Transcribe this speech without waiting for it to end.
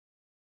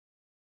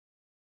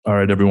All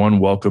right, everyone,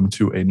 welcome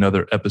to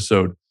another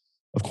episode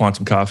of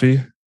Quantum Coffee.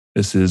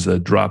 This is a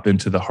Drop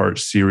into the Heart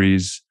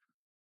series,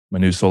 my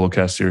new solo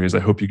cast series. I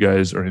hope you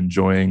guys are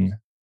enjoying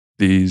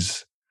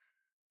these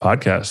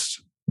podcasts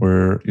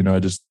where, I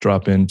just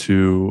drop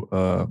into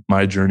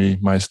my journey,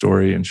 my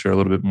story, and share a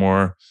little bit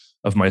more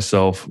of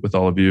myself with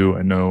all of you.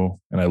 I know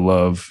and I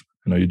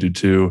know you do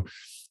too,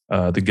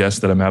 the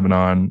guests that I'm having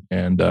on,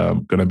 and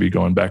I'm going to be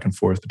going back and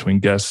forth between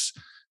guests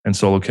and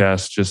solo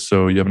casts just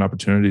so you have an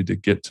opportunity to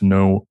get to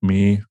know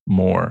me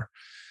more.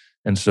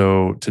 And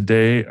so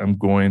today I'm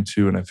going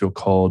to, and I feel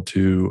called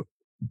to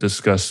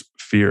discuss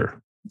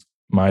fear,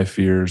 my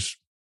fears.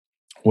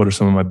 What are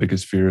some of my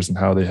biggest fears and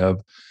how they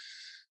have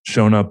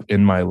shown up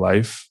in my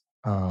life?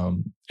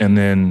 And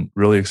then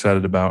really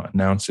excited about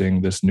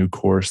announcing this new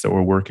course that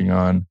we're working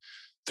on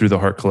through the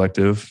Heart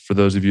Collective. For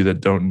those of you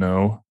that don't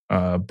know,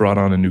 brought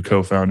on a new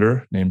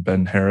co-founder named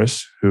Ben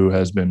Harris, who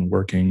has been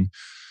working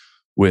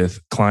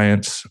with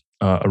clients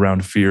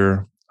around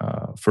fear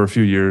for a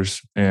few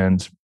years.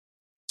 And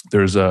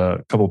there's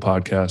a couple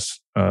podcasts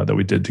that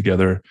we did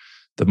together.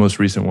 The most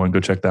recent one, go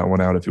check that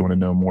one out if you want to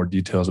know more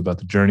details about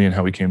the journey and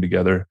how we came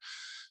together.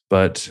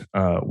 But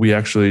we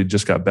actually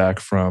just got back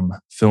from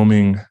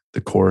filming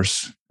the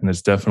course, and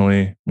it's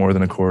definitely more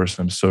than a course.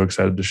 I'm so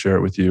excited to share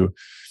it with you.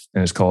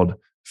 And it's called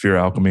Fear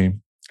Alchemy.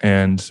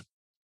 And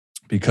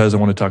because I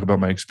want to talk about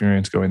my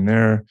experience going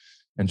there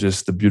and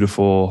just the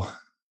beautiful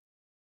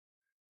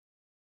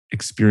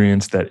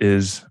experience that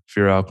is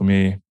Fear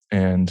Alchemy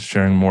and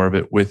sharing more of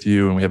it with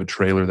you. And we have a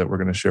trailer that we're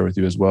going to share with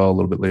you as well a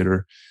little bit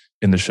later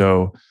in the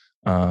show.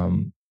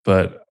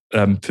 But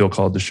I feel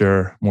called to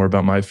share more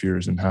about my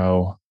fears and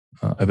how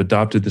I've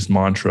adopted this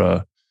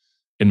mantra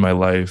in my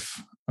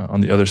life. On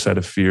the other side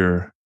of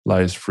fear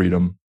lies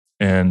freedom.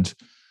 And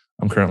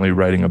I'm currently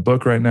writing a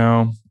book right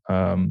now.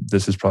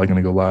 This is probably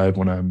going to go live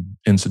when I'm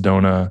in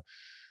Sedona,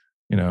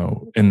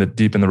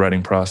 deep in the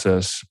writing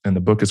process. And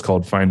the book is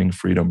called Finding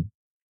Freedom.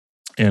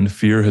 And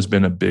fear has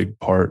been a big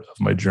part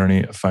of my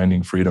journey of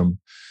finding freedom.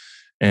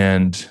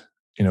 And,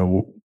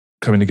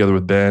 coming together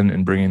with Ben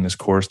and bringing this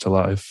course to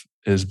life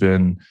has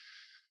been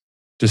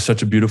just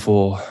such a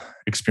beautiful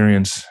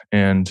experience.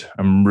 And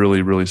I'm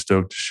really, really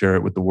stoked to share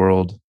it with the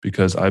world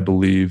because I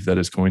believe that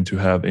it's going to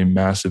have a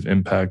massive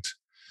impact,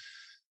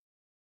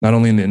 not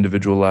only in the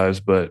individual lives,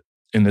 but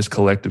in this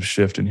collective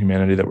shift in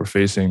humanity that we're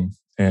facing.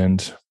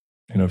 And,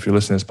 if you're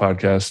listening to this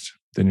podcast,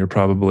 then you're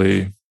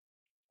probably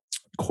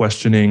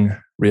questioning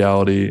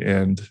reality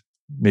and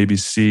maybe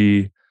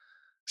see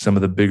some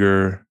of the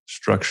bigger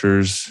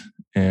structures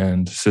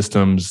and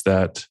systems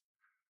that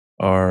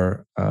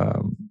are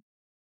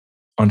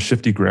on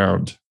shifty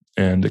ground.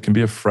 And it can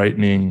be a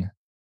frightening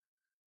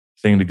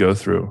thing to go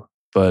through.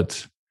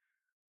 But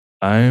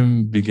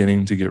I'm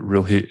beginning to get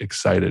really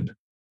excited.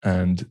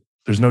 And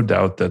there's no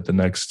doubt that the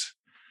next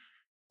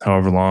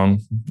however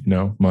long,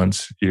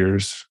 months,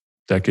 years,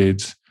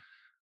 decades,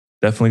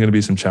 definitely going to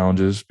be some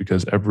challenges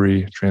because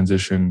every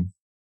transition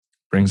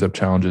brings up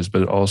challenges,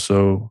 but it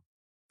also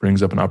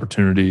brings up an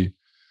opportunity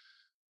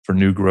for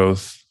new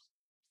growth.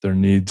 There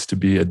needs to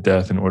be a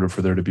death in order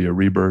for there to be a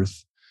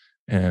rebirth.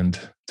 And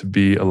to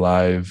be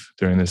alive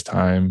during this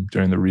time,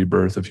 during the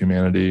rebirth of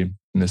humanity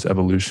and this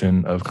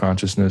evolution of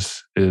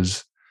consciousness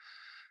is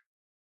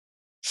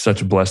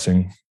such a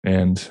blessing.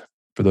 And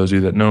for those of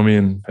you that know me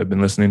and have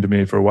been listening to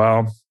me for a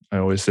while, I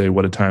always say,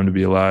 what a time to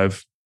be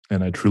alive.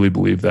 And I truly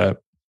believe that.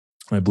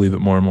 I believe it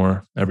more and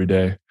more every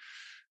day.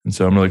 And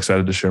so I'm really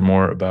excited to share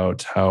more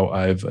about how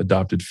I've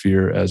adopted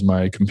fear as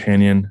my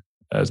companion,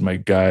 as my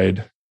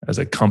guide, as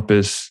a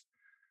compass,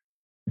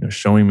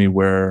 showing me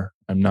where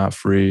I'm not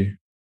free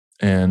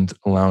and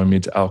allowing me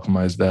to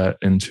alchemize that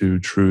into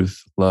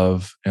truth,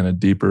 love, and a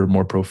deeper,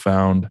 more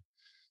profound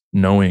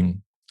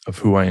knowing of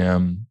who I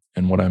am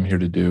and what I'm here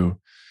to do.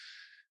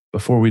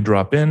 Before we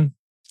drop in,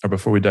 or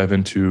before we dive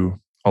into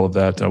all of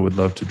that, I would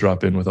love to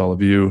drop in with all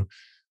of you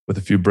with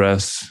a few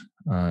breaths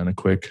and a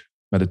quick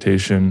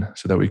meditation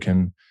so that we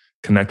can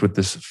connect with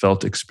this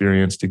felt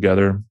experience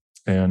together.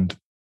 And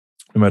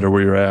no matter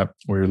where you're at,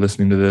 where you're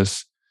listening to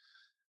this,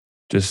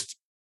 just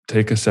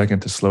take a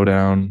second to slow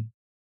down,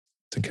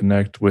 to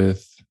connect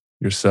with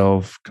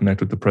yourself,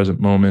 connect with the present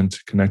moment,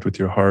 connect with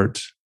your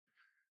heart.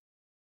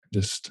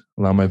 Just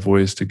allow my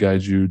voice to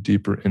guide you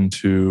deeper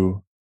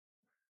into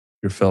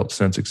your felt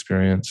sense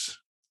experience.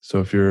 So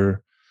if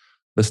you're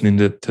listening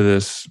to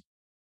this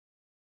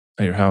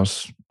at your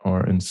house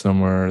or in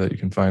somewhere that you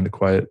can find a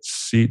quiet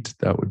seat,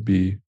 that would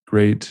be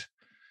great.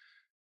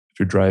 If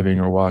you're driving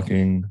or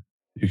walking,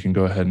 you can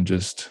go ahead and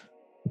just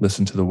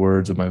listen to the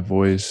words of my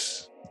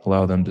voice,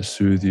 allow them to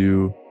soothe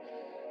you,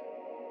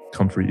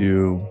 comfort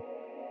you,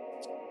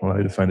 allow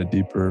you to find a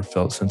deeper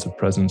felt sense of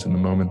presence in the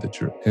moment that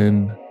you're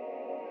in.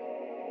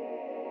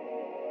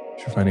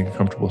 If you're finding a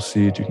comfortable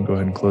seat, you can go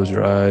ahead and close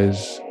your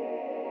eyes.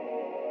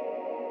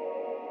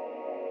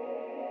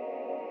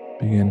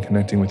 Begin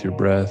connecting with your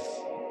breath.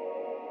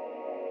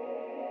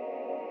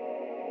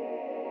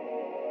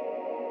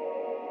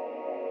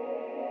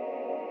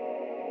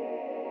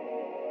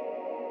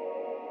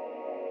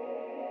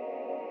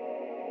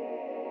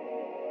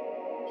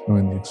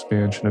 Feeling the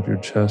expansion of your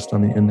chest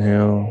on the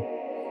inhale,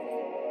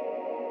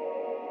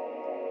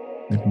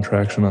 the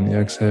contraction on the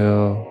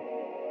exhale.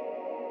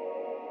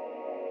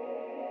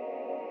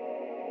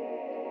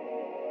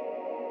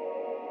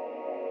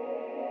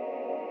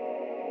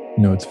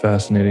 You know, it's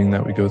fascinating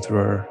that we go through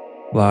our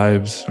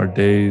lives, our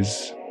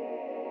days,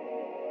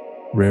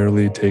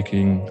 rarely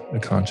taking a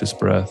conscious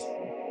breath.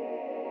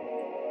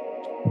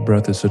 The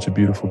breath is such a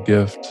beautiful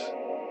gift,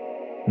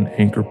 an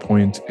anchor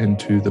point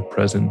into the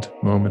present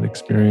moment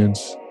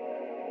experience.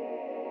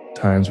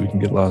 Times we can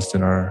get lost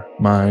in our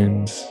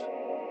minds,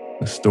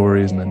 the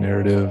stories and the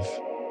narrative,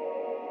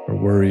 our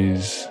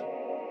worries,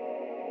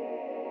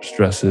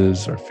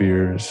 stresses, our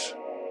fears,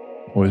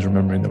 always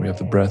remembering that we have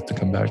the breath to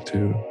come back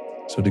to.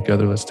 So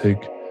together, let's take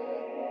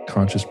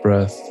conscious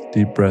breath,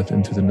 deep breath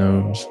into the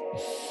nose.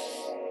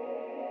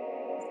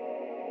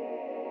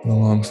 And a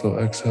long, slow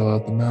exhale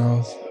out the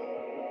mouth.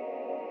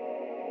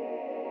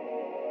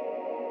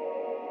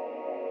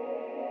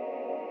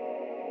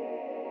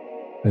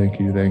 Thank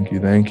you, thank you,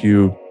 thank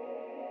you.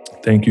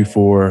 Thank you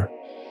for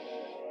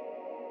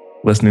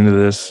listening to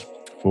this,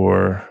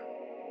 for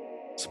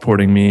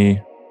supporting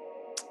me,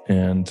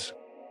 and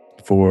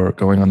for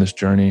going on this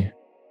journey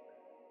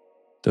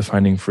to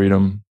finding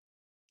freedom.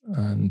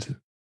 And,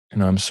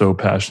 I'm so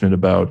passionate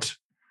about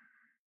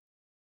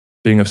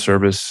being of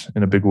service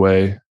in a big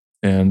way.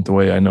 And the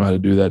way I know how to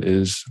do that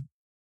is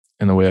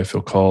in the way I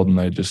feel called. And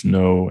I just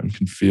know and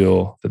can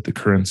feel that the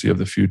currency of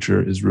the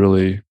future is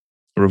really,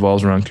 it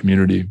revolves around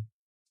community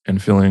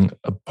and feeling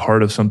a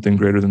part of something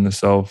greater than the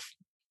self,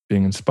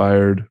 being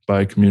inspired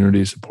by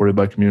community, supported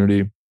by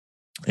community.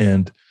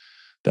 And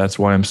that's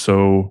why I'm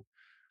so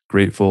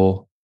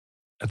grateful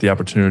at the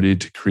opportunity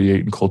to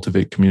create and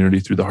cultivate community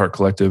through the Heart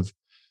Collective.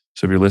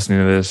 So if you're listening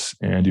to this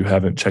and you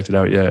haven't checked it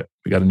out yet,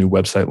 we got a new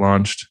website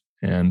launched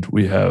and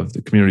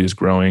the community is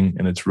growing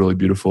and it's really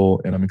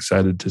beautiful. And I'm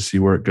excited to see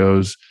where it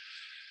goes.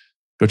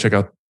 Go check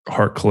out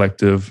Heart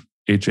Collective,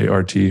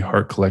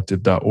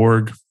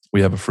 heartcollective.org.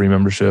 We have a free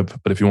membership,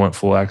 but if you want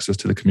full access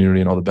to the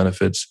community and all the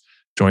benefits,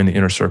 join the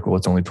Inner Circle.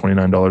 It's only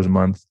 $29 a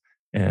month.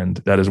 And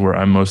that is where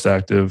I'm most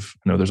active.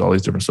 I know there's all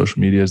these different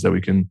social medias that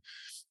we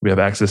have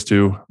access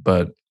to,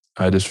 but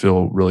I just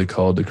feel really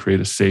called to create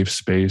a safe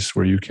space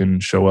where you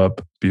can show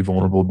up, be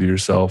vulnerable, be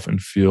yourself,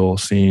 and feel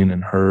seen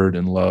and heard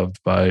and loved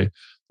by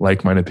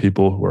like-minded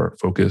people who are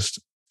focused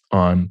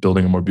on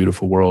building a more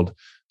beautiful world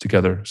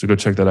together. So go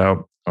check that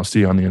out. I'll see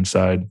you on the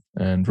inside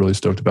and really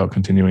stoked about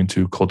continuing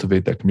to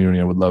cultivate that community.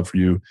 I would love for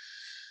you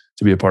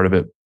to be a part of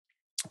it.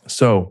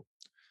 So,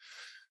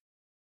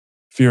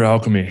 fear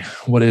alchemy.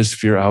 What is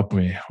fear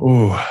alchemy?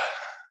 Oh,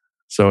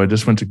 so I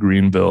just went to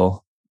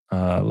Greenville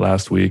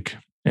last week,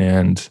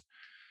 and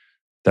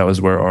that was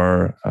where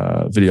our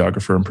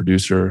videographer and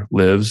producer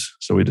lives.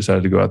 So we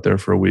decided to go out there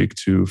for a week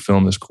to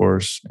film this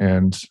course.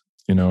 And,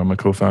 my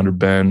co-founder,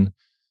 Ben,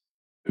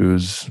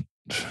 who's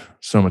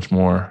so much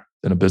more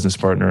than a business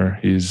partner.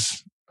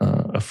 He's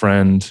a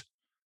friend,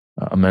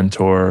 a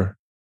mentor,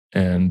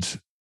 and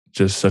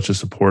just such a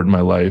support in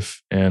my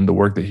life. And the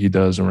work that he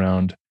does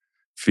around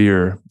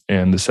fear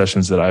and the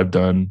sessions that I've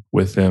done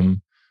with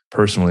him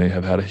personally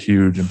have had a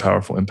huge and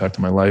powerful impact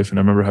on my life. And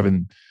I remember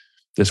having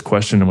this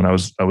question when I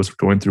was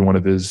going through one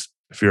of his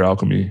fear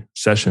alchemy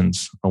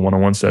sessions, a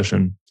one-on-one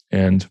session,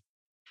 and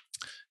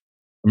I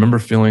remember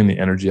feeling the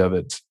energy of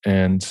it.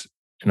 And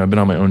I've been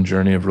on my own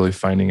journey of really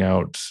finding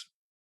out,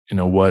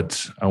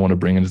 what I want to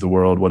bring into the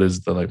world. What is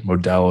the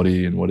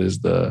modality, and what is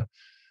the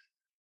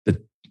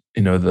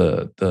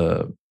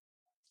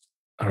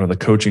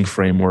coaching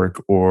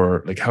framework,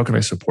 or how can I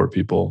support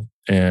people?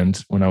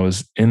 And when I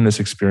was in this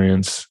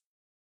experience,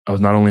 I was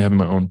not only having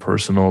my own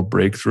personal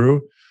breakthrough,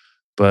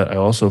 but I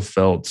also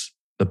felt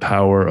the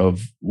power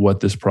of what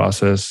this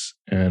process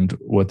and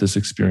what this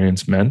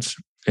experience meant.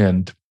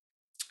 And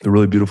the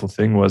really beautiful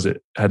thing was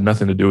it had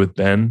nothing to do with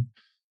Ben.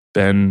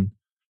 Ben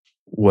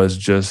was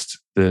just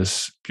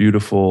this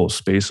beautiful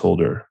space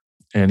holder,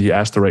 and he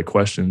asked the right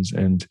questions.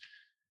 And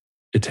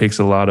it takes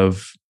a lot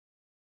of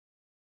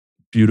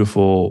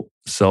beautiful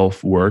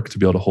self-work to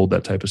be able to hold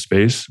that type of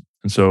space.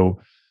 And so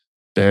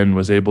Ben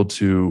was able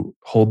to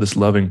hold this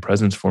loving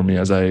presence for me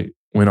as I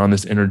went on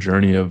this inner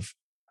journey of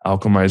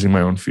alchemizing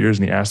my own fears.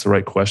 And he asked the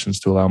right questions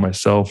to allow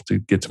myself to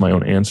get to my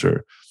own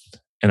answer.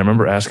 And I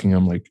remember asking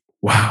him,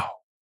 wow,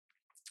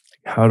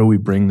 how do we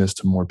bring this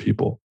to more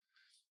people?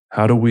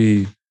 How do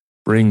we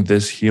bring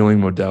this healing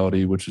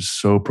modality, which is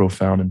so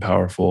profound and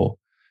powerful?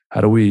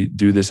 How do we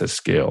do this at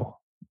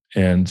scale?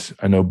 And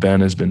I know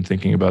Ben has been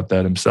thinking about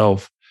that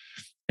himself.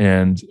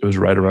 And it was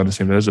right around the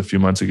same time, it was a few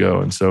months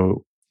ago. And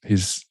so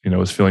he's,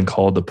 was feeling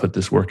called to put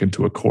this work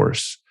into a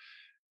course.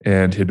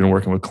 And he'd been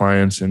working with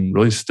clients and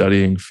really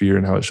studying fear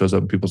and how it shows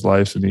up in people's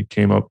lives. And he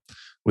came up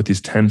with these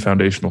 10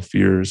 foundational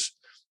fears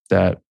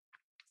that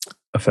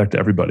affect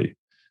everybody.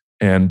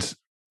 And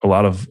a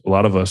lot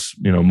of us,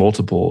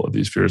 multiple of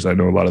these fears. I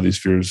know a lot of these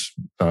fears,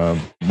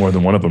 more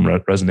than one of them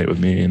resonate with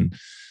me.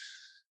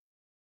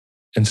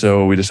 And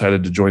so we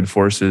decided to join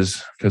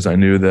forces because I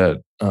knew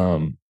that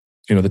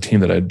the team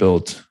that I had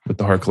built with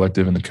the Heart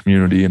Collective and the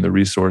community and the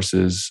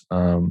resources,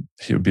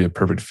 he would be a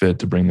perfect fit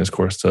to bring this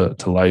course to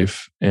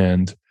life.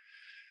 And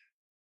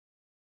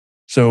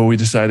so we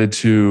decided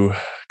to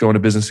go into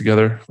business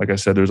together. Like I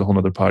said, there's a whole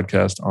nother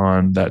podcast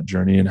on that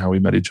journey and how we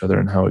met each other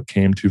and how it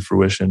came to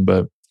fruition.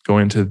 But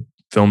going to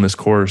film this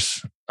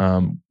course,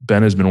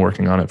 Ben has been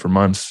working on it for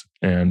months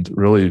and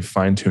really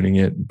fine-tuning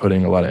it and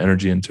putting a lot of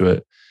energy into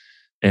it,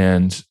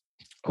 and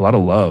a lot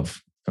of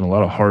love and a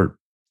lot of heart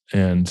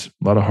and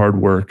a lot of hard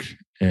work.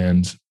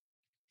 And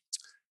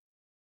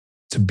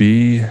to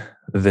be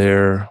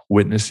there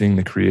witnessing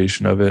the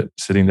creation of it,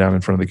 sitting down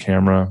in front of the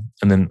camera,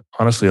 and then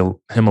honestly,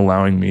 him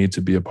allowing me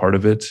to be a part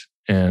of it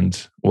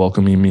and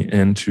welcoming me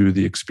into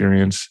the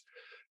experience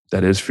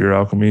that is Fear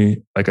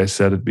Alchemy. Like I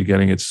said at the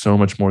beginning, it's so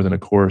much more than a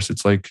course.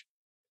 It's like,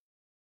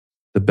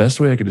 the best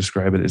way I could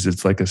describe it is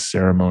it's like a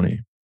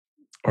ceremony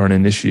or an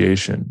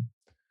initiation.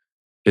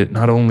 It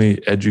not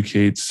only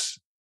educates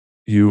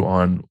you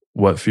on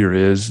what fear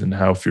is and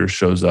how fear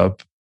shows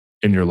up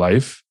in your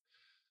life,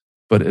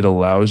 but it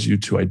allows you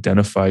to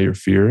identify your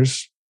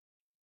fears.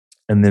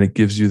 And then it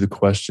gives you the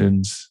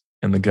questions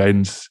and the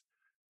guidance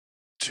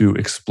to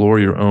explore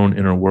your own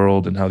inner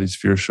world and how these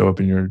fears show up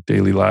in your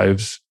daily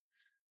lives.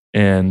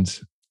 And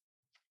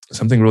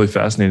something really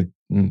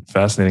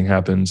fascinating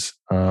happens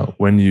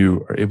when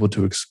you are able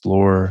to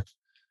explore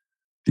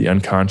the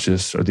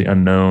unconscious or the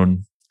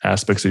unknown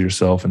aspects of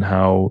yourself, and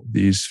how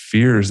these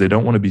fears, they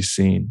don't want to be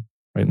seen,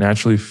 right?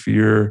 Naturally,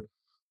 fear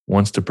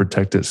wants to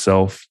protect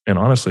itself, and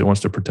honestly, it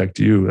wants to protect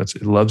you.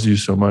 It loves you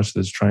so much that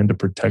it's trying to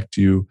protect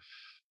you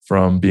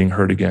from being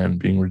hurt again,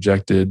 being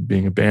rejected,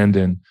 being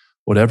abandoned,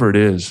 whatever it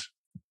is,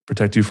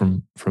 protect you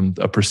from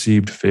a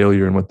perceived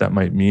failure and what that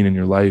might mean in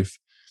your life.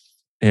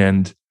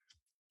 And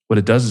what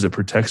it does is it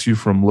protects you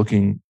from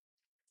looking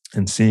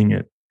and seeing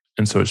it.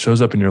 And so it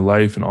shows up in your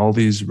life in all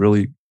these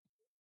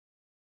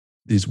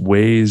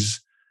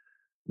ways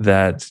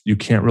that you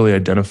can't really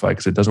identify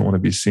because it doesn't want to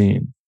be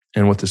seen.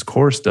 And what this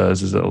course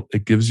does is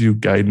it gives you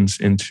guidance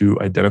into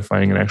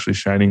identifying and actually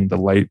shining the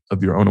light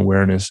of your own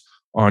awareness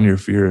on your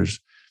fears.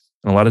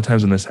 And a lot of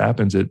times when this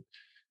happens, it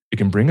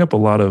can bring up a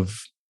lot of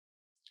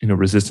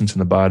resistance in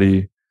the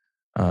body.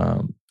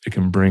 It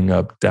can bring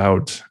up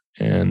doubt.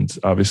 And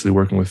obviously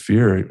working with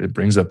fear, it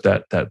brings up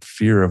that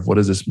fear of what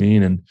does this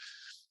mean? And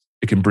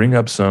it can bring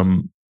up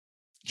some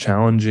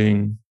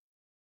challenging,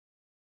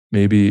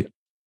 maybe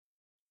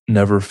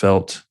never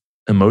felt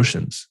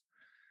emotions.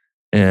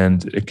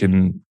 And it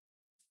can,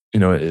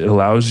 it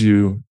allows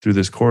you through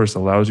this course,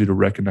 allows you to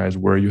recognize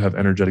where you have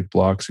energetic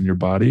blocks in your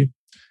body.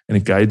 And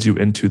it guides you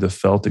into the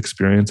felt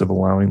experience of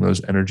allowing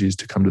those energies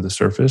to come to the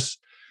surface,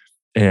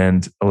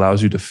 and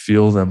allows you to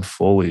feel them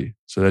fully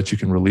so that you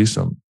can release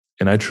them.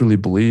 And I truly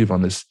believe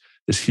on this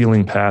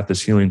healing path,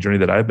 this healing journey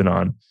that I've been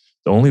on,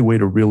 the only way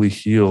to really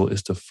heal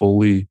is to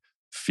fully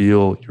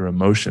feel your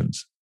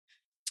emotions.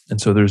 And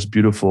so there's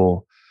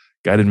beautiful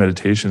guided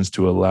meditations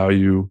to allow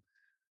you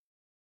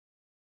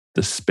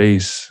the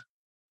space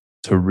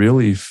to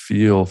really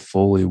feel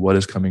fully what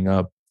is coming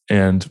up.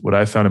 And what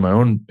I found in my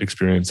own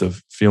experience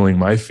of feeling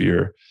my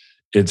fear,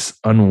 it's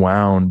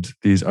unwound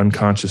these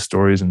unconscious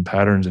stories and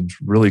patterns and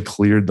really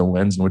cleared the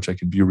lens in which I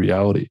can view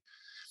reality.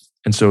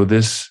 And so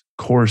this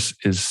course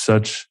is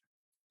such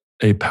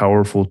a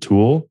powerful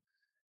tool,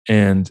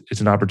 and it's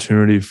an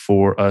opportunity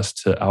for us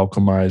to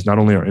alchemize not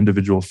only our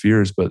individual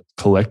fears, but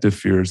collective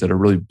fears that are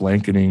really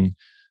blanketing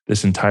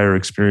this entire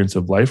experience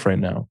of life right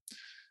now.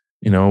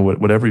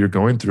 Whatever you're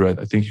going through,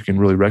 I think you can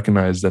really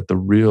recognize that the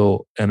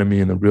real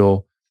enemy and the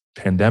real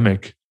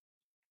pandemic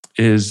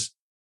is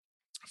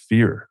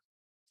fear.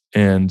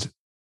 And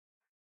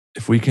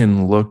if we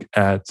can look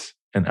at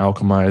and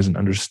alchemize and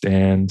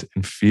understand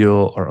and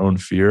feel our own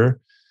fear,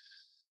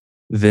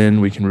 then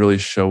we can really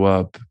show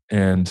up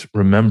and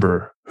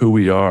remember who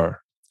we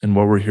are and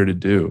what we're here to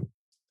do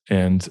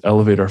and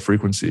elevate our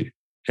frequency.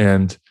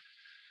 And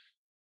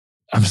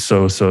I'm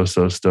so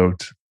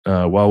stoked.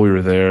 While we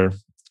were there,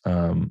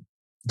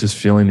 just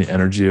feeling the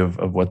energy of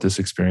what this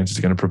experience is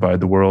going to provide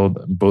the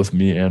world, both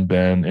me and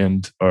Ben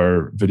and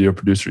our video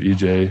producer,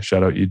 EJ,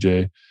 shout out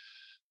EJ,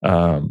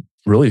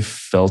 really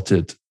felt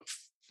it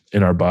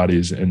in our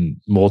bodies in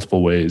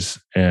multiple ways.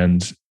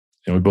 And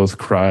we both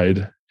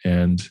cried,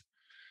 and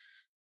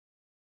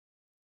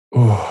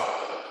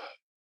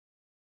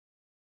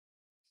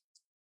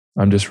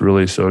I'm just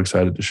really so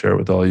excited to share it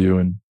with all you.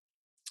 And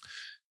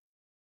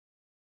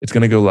it's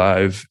going to go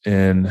live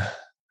in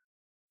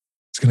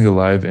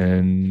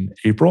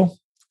April.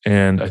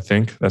 And I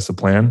think that's the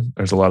plan.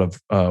 There's a lot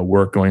of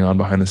work going on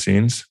behind the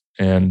scenes.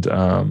 And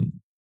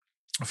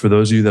for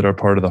those of you that are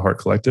part of the Heart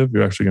Collective,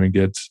 you're actually going to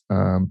get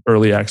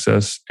early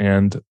access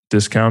and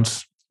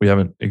discounts. We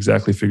haven't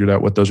exactly figured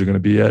out what those are going to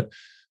be yet,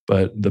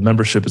 but the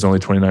membership is only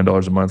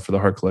 $29 a month for the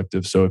Heart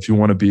Collective. So if you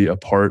want to be a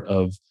part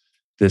of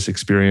this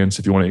experience,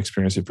 if you want to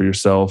experience it for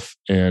yourself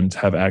and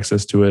have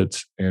access to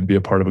it and be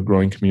a part of a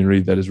growing community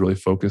that is really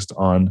focused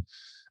on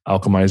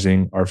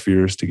alchemizing our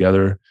fears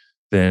together,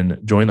 then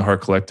join the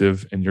Heart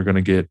Collective, and you're going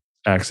to get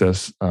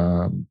access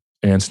and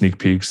sneak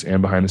peeks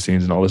and behind the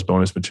scenes and all this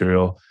bonus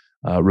material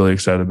Really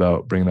excited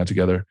about bringing that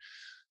together.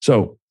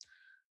 So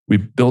we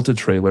built a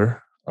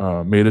trailer,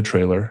 made a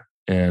trailer,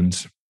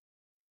 and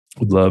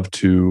would love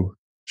to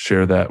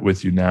share that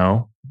with you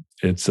now.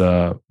 It's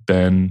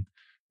been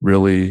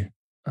really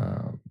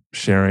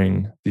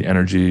sharing the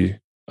energy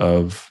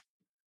of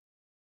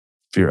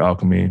Fear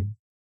Alchemy,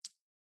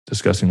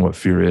 discussing what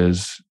fear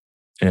is.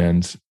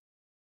 And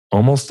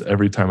almost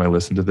every time I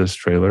listen to this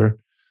trailer,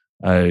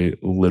 I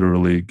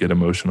literally get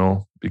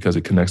emotional because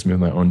it connects me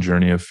with my own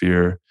journey of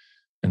fear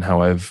and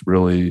how I've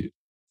really,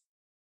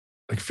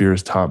 fear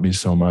has taught me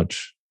so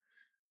much.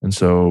 And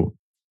so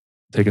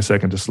take a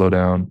second to slow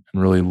down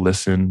and really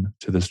listen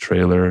to this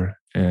trailer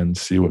and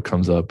see what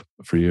comes up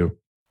for you.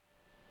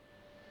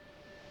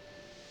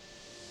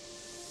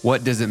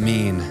 What does it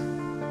mean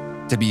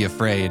to be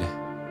afraid?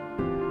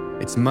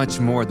 It's much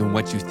more than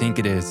what you think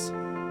it is.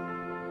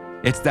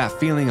 It's that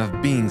feeling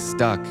of being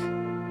stuck,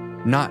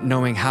 not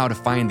knowing how to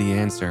find the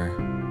answer.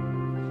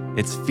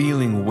 It's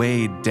feeling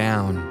weighed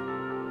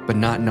down, but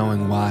not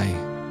knowing why.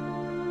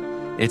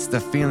 It's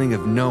the feeling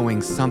of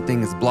knowing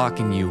something is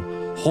blocking you,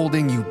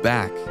 holding you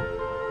back,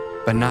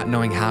 but not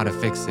knowing how to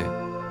fix it.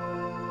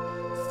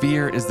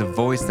 Fear is the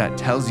voice that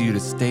tells you to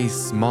stay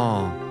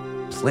small,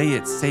 play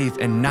it safe,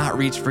 and not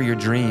reach for your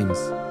dreams.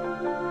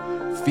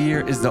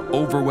 Fear is the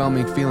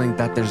overwhelming feeling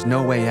that there's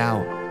no way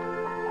out.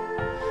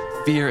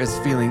 Fear is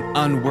feeling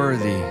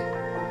unworthy,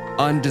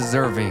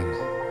 undeserving,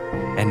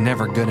 and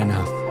never good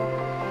enough.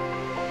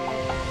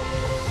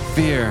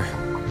 Fear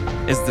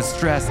is the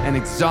stress and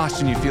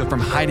exhaustion you feel from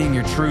hiding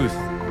your truth.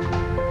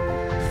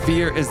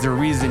 Fear is the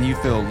reason you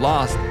feel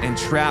lost and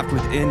trapped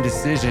with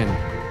indecision.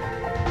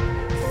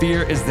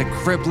 Fear is the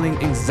crippling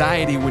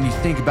anxiety when you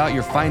think about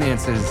your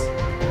finances.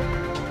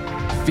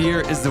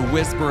 Fear is the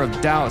whisper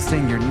of doubt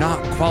saying you're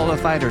not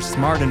qualified or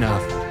smart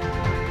enough.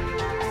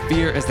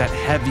 Fear is that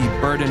heavy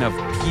burden of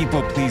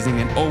people-pleasing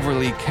and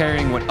overly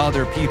caring what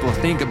other people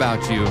think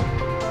about you.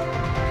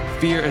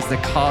 Fear is the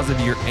cause of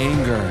your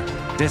anger,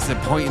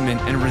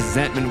 disappointment, and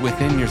resentment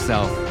within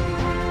yourself.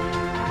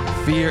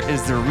 Fear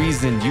is the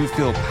reason you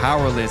feel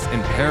powerless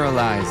and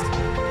paralyzed.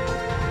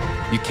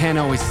 You can't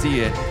always see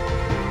it,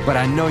 but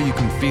I know you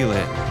can feel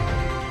it.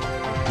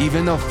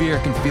 Even though fear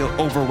can feel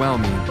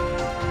overwhelming,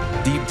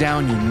 deep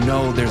down you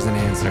know there's an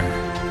answer,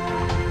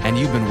 and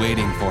you've been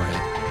waiting for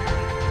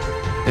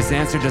it. This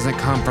answer doesn't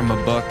come from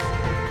a book,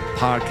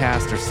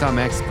 podcast, or some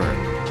expert.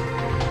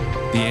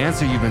 The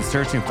answer you've been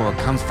searching for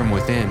comes from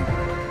within,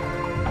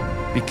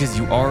 because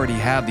you already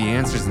have the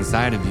answers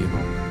inside of you.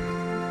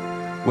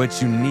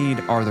 What you need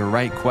are the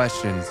right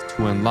questions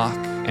to unlock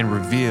and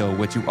reveal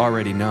what you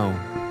already know.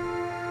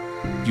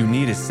 You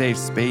need a safe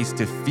space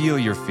to feel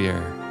your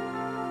fear,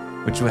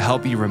 which will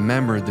help you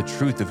remember the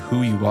truth of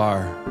who you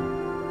are.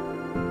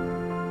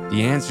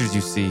 The answers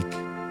you seek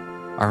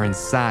are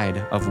inside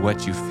of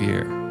what you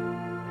fear.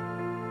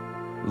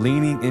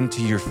 Leaning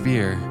into your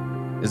fear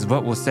is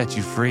what will set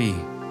you free.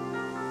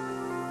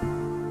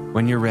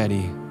 When you're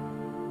ready,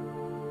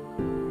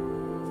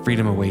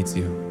 freedom awaits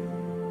you.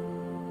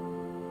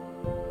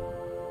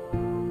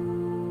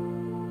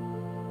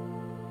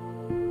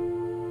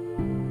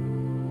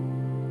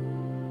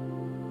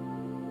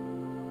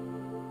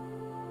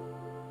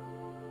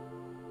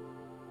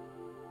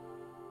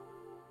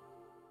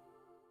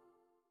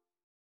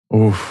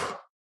 Oof,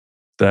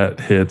 that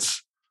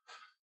hits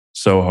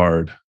so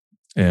hard.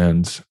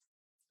 And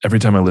every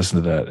time I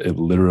listen to that, it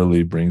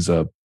literally brings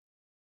up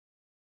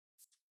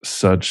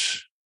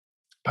such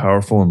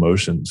powerful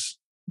emotions.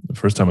 The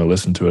first time I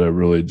listened to it, I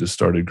really just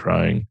started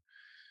crying.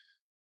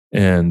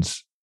 And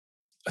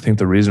I think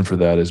the reason for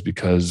that is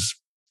because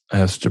I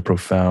have such a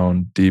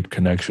profound, deep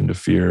connection to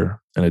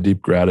fear and a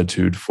deep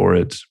gratitude for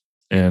it.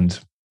 And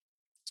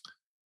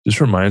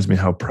just reminds me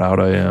how proud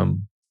I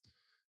am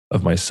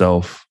of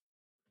myself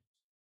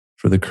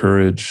for the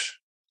courage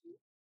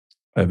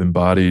I've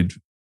embodied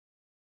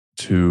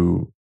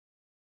to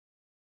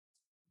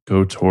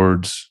go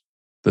towards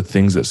the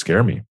things that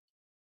scare me,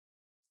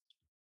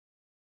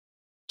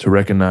 to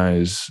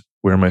recognize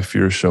where my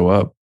fears show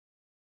up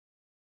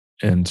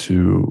and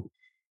to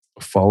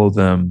follow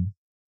them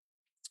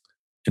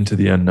into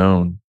the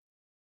unknown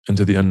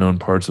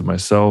parts of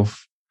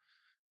myself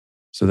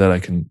so that I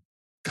can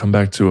come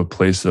back to a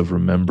place of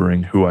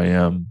remembering who I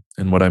am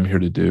and what I'm here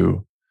to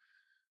do.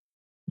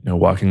 You know,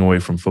 walking away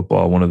from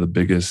football, one of the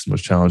biggest,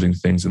 most challenging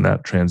things in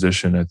that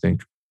transition, I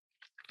think,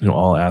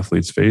 all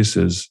athletes face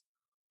is,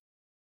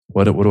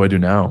 what do I do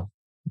now?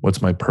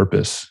 What's my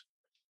purpose?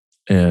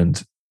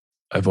 And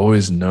I've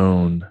always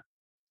known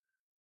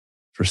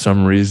for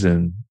some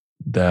reason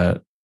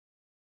that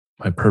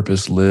my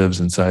purpose lives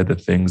inside the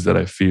things that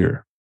I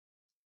fear.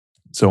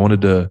 So I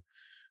wanted to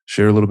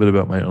share a little bit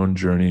about my own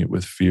journey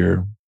with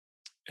fear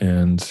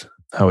and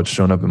how it's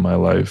shown up in my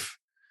life.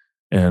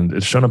 And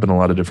it's shown up in a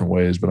lot of different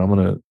ways, but I'm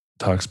going to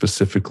talk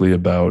specifically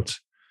about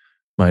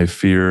my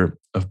fear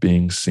of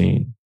being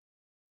seen.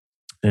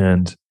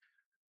 And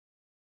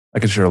I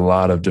could share a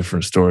lot of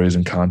different stories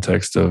and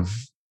context of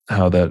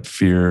how that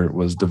fear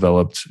was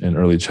developed in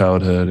early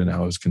childhood and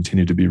how it's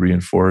continued to be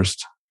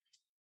reinforced.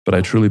 But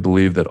I truly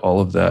believe that all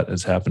of that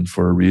has happened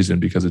for a reason,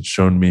 because it's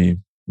shown me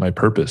my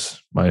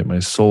purpose, my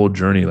soul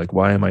journey. Like,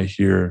 why am I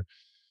here?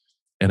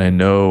 And I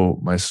know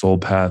my soul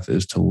path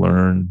is to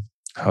learn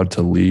how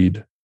to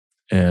lead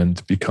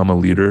and become a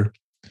leader.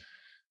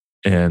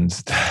 And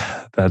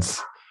that's,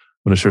 I'm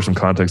going to share some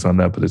context on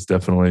that, but it's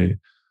definitely,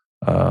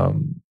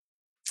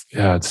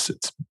 yeah,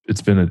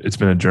 it's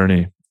been a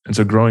journey. And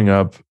so growing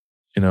up,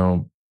 you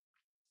know,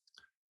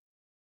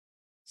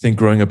 I think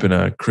growing up in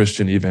a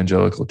Christian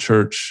evangelical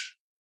church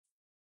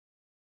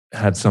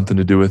had something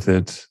to do with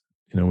it.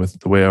 You know, with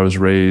the way I was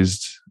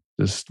raised,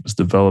 this was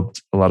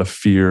developed a lot of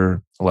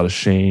fear, a lot of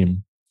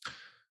shame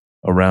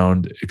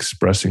around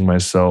expressing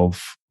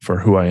myself for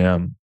who I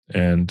am,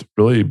 and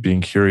really being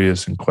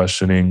curious and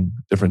questioning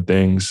different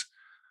things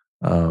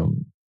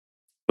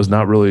was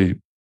not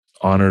really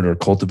honored or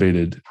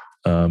cultivated.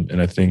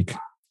 And I think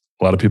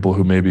a lot of people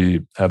who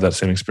maybe have that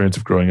same experience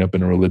of growing up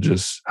in a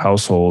religious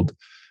household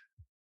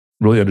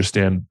really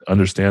understand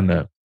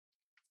that.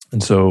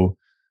 And so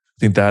I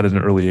think that at an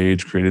early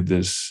age created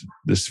this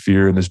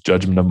fear and this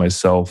judgment of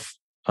myself.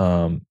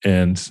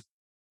 And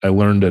I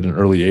learned at an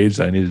early age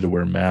that I needed to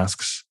wear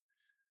masks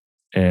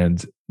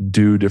and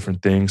do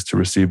different things to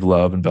receive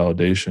love and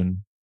validation.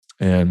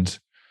 And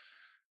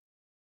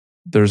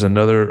there's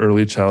another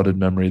early childhood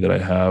memory that I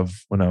have.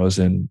 When I was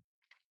in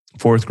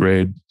fourth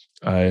grade,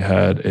 I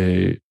had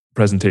a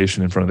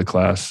presentation in front of the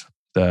class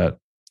that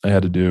I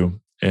had to do.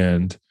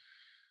 And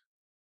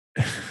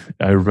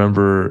I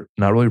remember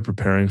not really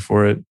preparing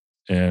for it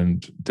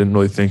and didn't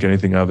really think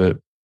anything of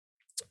it.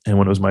 And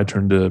when it was my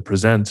turn to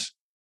present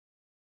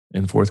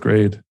in fourth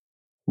grade,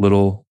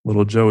 little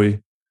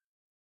Joey,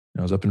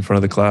 I was up in front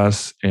of the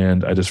class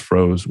and I just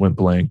froze, went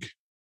blank.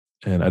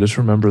 And I just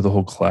remember the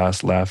whole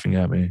class laughing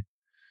at me.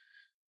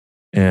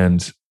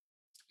 And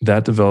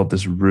that developed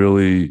this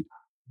really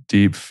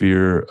deep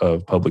fear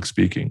of public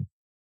speaking.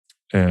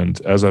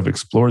 And as I've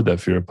explored that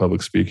fear of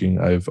public speaking,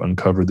 I've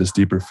uncovered this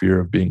deeper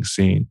fear of being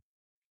seen.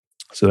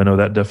 So I know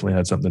that definitely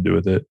had something to do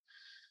with it.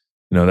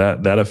 You know,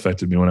 that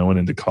affected me when I went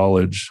into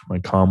college, my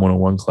Comm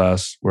 101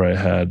 class, where I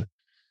had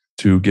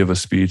to give a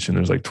speech and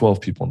there's like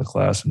 12 people in the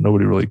class and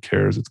nobody really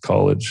cares. It's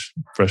college,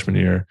 freshman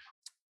year.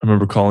 I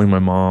remember calling my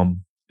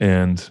mom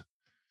and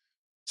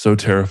so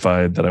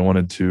terrified that I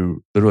wanted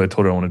to, literally I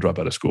told her I want to drop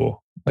out of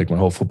school, like my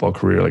whole football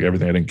career, like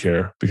everything. I didn't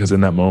care, because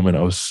in that moment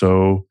I was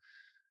so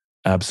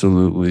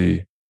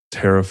absolutely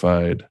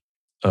terrified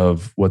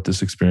of what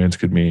this experience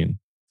could mean.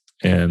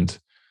 And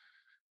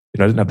you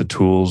know, I didn't have the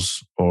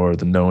tools or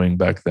the knowing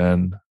back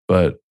then,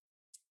 but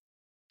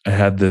I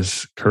had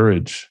this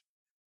courage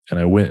and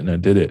I went and I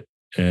did it.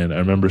 And I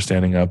remember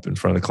standing up in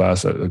front of the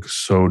class, I was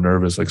so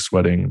nervous, like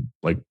sweating,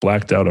 like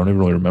blacked out. I don't even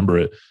really remember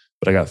it,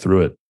 but I got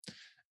through it.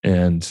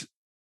 And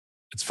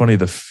it's funny,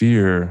 the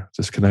fear,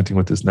 just connecting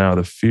with this now,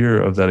 the fear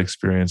of that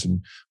experience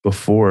and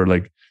before,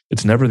 like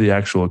it's never the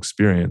actual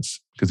experience,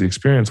 because the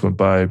experience went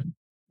by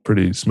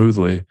pretty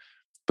smoothly,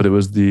 but it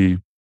was the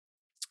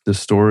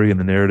story and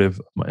the narrative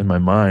in my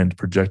mind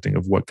projecting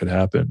of what could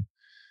happen.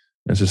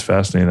 And it's just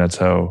fascinating. That's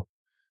how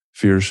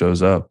fear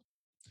shows up.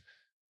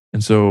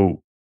 And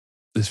so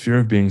this fear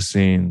of being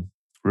seen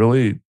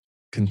really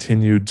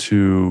continued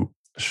to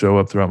show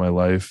up throughout my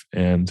life.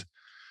 And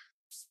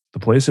the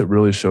place it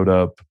really showed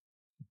up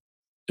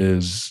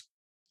is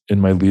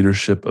in my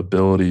leadership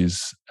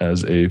abilities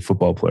as a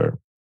football player.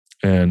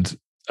 And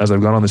as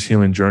I've gone on this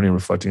healing journey,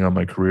 reflecting on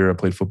my career, I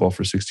played football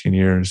for 16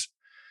 years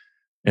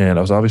and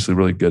I was obviously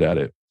really good at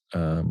it.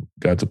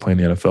 Got to play in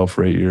the NFL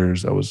for 8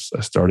 years.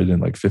 I started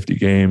in like 50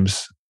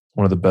 games,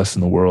 one of the best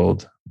in the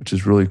world, which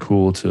is really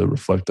cool to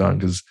reflect on,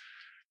 because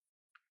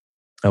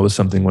that was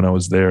something when I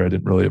was there, I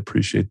didn't really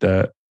appreciate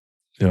that.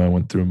 You know, I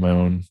went through my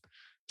own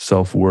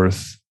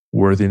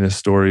worthiness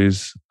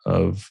stories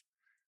of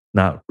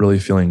not really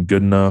feeling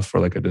good enough or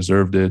like I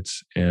deserved it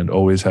and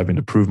always having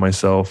to prove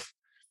myself.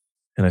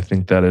 And I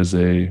think that is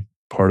a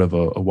part of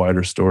a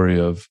wider story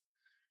of,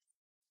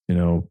 you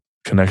know,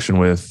 connection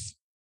with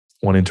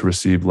wanting to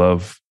receive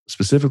love,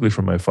 specifically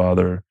from my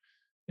father,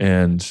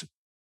 and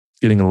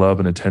getting love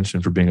and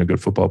attention for being a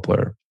good football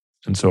player.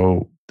 And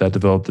so that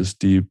developed this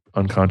deep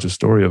unconscious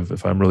story of,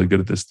 if I'm really good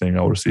at this thing,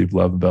 I'll receive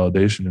love and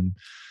validation. And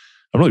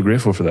I'm really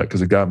grateful for that,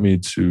 because it got me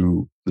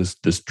to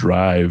this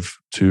drive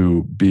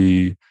to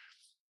be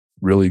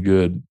really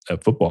good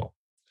at football.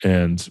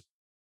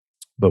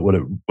 But what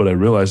I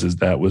realized is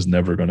that was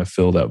never going to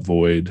fill that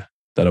void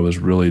that I was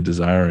really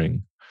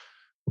desiring,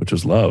 which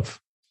was love.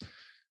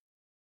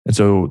 And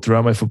so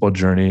throughout my football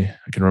journey,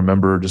 I can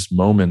remember just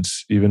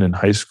moments, even in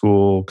high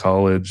school,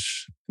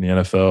 college, in the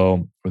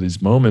NFL, where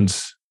these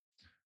moments,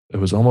 it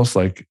was almost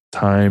like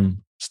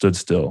time stood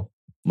still.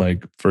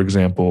 Like, for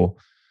example,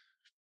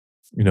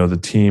 you know, the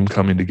team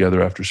coming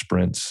together after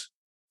sprints,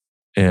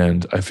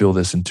 and I feel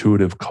this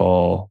intuitive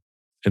call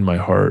in my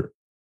heart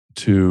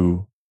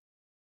to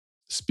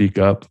speak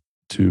up,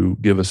 to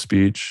give a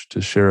speech, to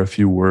share a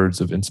few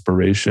words of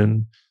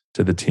inspiration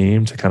to the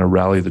team, to kind of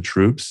rally the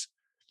troops.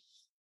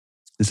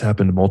 This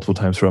happened multiple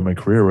times throughout my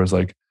career, where it was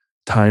like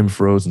time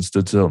froze and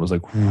stood still. It was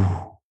like, whew.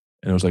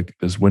 And it was like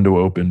this window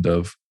opened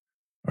of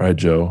all right,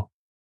 Joe,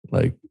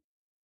 like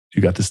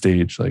you got the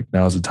stage. Like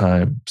now's the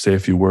time. Say a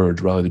few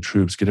words, rally the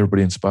troops, get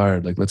everybody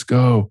inspired. Like, let's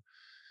go.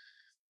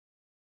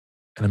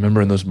 And I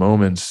remember in those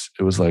moments,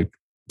 it was like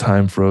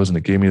time froze and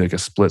it gave me like a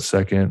split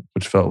second,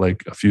 which felt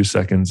like a few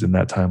seconds in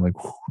that time,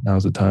 like, whew,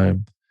 now's the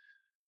time.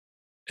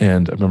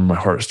 And I remember my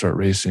heart start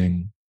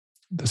racing,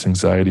 this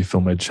anxiety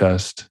filled my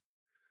chest,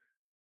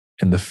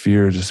 and the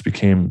fear just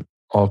became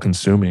all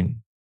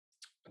consuming.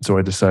 And so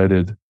I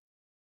decided,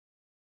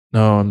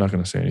 no, I'm not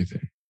going to say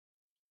anything.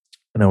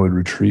 And I would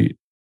retreat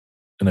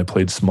and I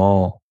played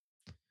small.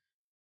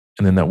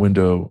 And then that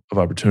window of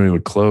opportunity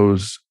would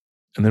close.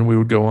 And then we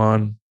would go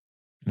on,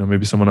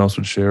 maybe someone else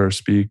would share or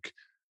speak,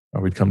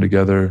 or we'd come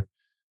together.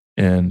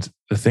 And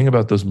the thing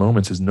about those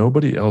moments is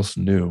nobody else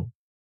knew.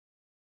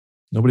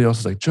 Nobody else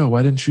is like, Joe,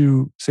 why didn't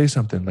you say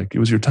something? Like it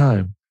was your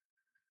time.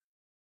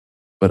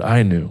 But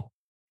I knew.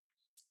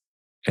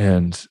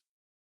 And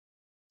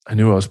I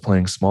knew I was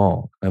playing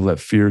small. I let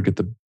fear get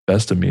the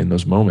best of me in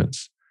those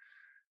moments.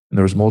 And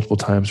there was multiple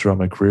times throughout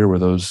my career where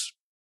those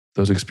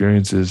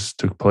experiences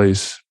took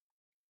place.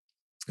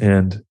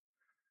 And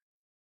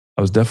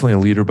I was definitely a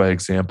leader by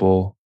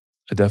example.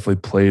 I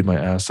definitely played my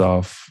ass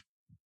off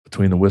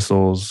between the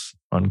whistles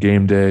on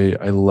game day.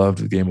 I loved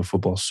the game of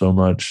football so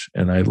much.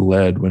 And I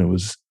led when it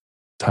was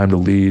time to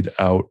lead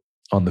out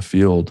on the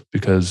field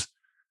because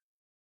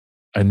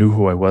I knew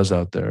who I was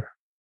out there.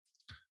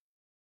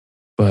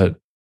 But,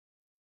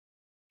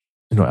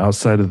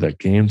 outside of that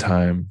game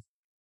time,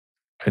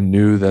 I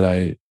knew that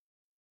I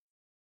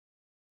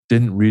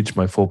didn't reach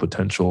my full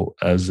potential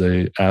as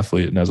an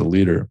athlete and as a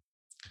leader.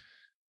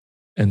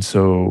 And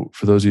so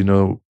for those of you who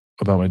know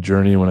about my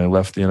journey, when I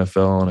left the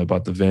NFL and I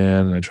bought the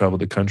van and I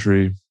traveled the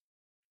country,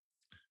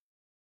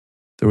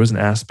 there was an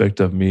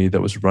aspect of me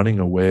that was running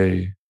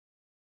away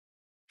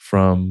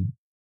from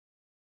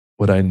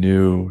what I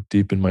knew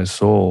deep in my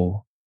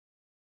soul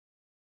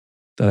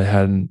that I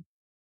hadn't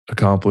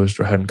accomplished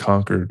or hadn't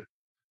conquered.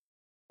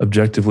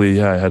 Objectively,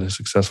 yeah, I had a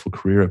successful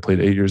career. I played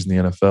 8 years in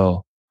the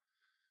NFL.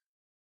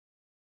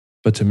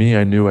 But to me,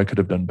 I knew I could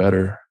have done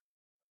better,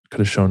 could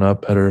have shown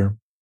up better,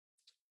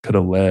 could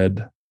have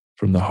led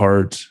from the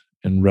heart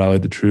and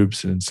rallied the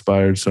troops and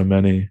inspired so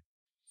many.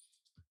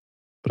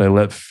 But I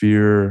let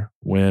fear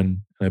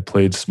win and I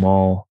played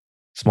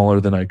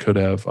smaller than I could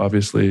have.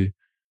 Obviously,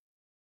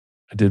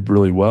 I did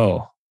really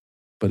well,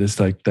 but it's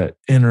like that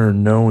inner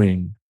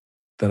knowing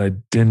that I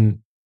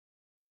didn't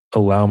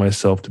allow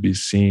myself to be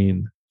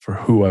seen for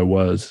who I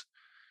was.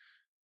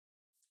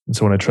 And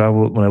so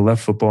when I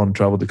left football and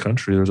traveled the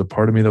country, there was a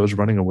part of me that was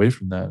running away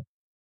from that.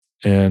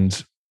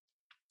 And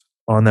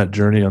on that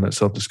journey, on that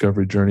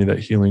self-discovery journey, that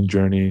healing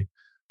journey,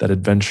 that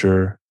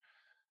adventure,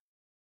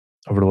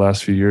 over the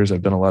last few years,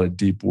 I've done a lot of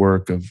deep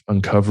work of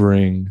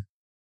uncovering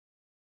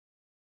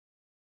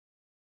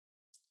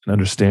and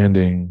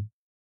understanding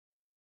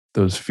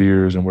those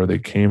fears and where they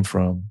came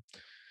from.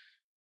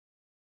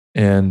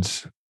 And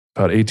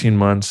about 18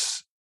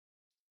 months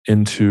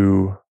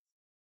into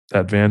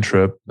that van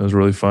trip, it was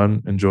really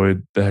fun,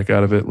 enjoyed the heck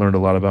out of it, learned a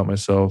lot about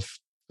myself.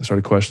 I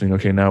started questioning,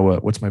 okay, now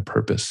what? What's my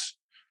purpose?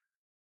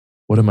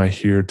 What am I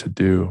here to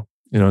do?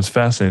 It's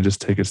fascinating. Just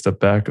take a step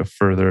back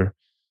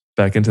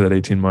back into that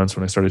 18 months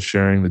when I started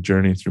sharing the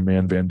journey through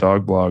Man Van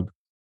Dog Blog.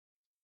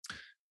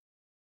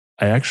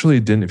 I actually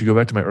didn't, if you go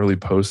back to my early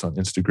posts on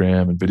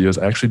Instagram and videos,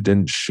 I actually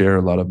didn't share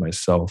a lot of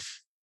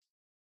myself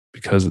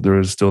because there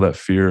was still that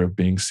fear of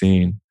being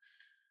seen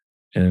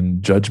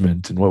and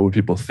judgment and what would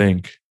people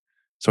think.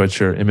 So I'd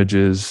share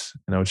images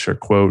and I would share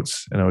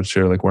quotes and I would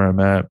share like where I'm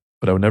at,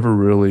 but I would never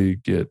really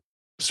get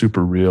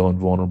super real and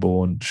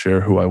vulnerable and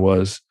share who I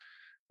was.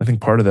 I think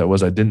part of that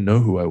was I didn't know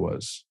who I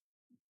was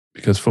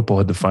because football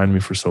had defined me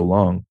for so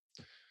long.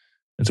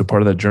 And so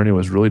part of that journey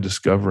was really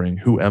discovering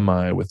who am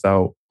I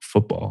without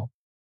football?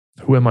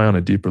 Who am I on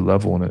a deeper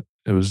level? And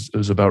it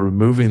was about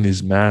removing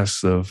these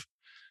masks that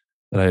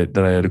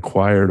I had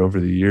acquired over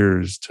the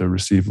years to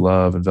receive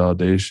love and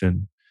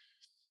validation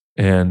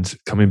and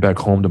coming back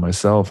home to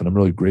myself. And I'm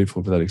really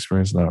grateful for that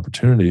experience and that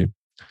opportunity.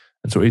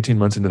 And so 18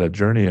 months into that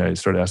journey, I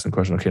started asking the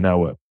question, okay, now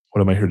what?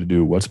 What am I here to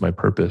do? What's my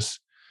purpose?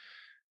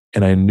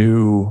 And I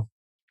knew,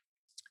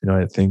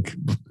 I think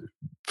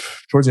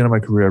towards the end of my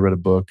career, I read a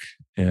book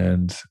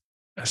and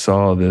I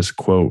saw this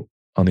quote,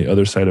 on the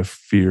other side of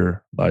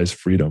fear lies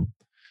freedom.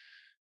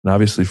 And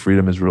obviously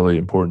freedom is really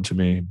important to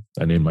me.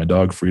 I named my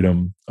dog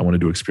Freedom. I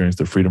wanted to experience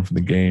the freedom from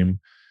the game.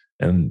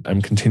 And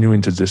I'm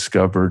continuing to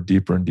discover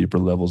deeper and deeper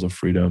levels of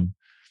freedom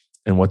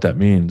and what that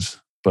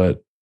means.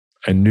 But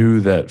I knew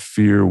that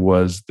fear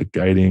was the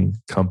guiding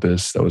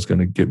compass that was going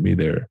to get me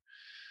there.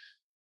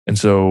 And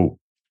so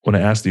when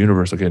I asked the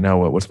universe, okay, now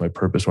what? What's my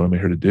purpose? What am I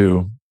here to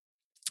do?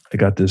 I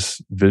got this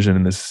vision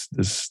and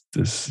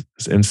this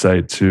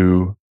insight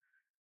to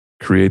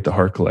create the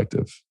Heart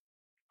Collective.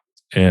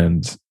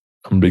 And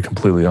I'm going to be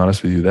completely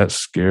honest with you, that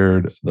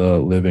scared the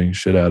living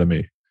shit out of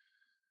me.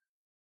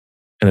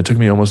 And it took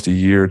me almost a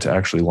year to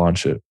actually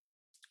launch it.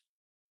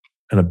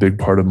 And a big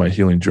part of my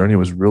healing journey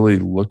was really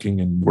looking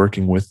and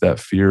working with that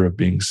fear of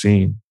being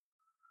seen.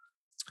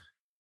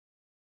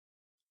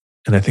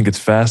 And I think it's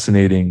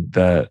fascinating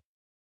that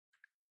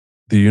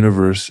the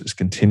universe is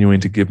continuing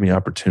to give me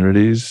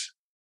opportunities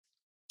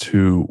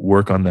to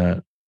work on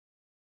that.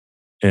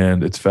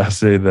 And it's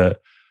fascinating that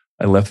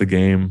I left the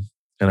game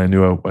and I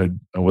knew I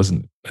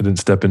didn't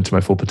step into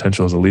my full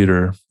potential as a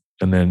leader.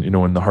 And then,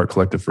 when the Heart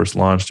Collective first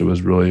launched, it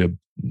was really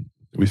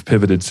we've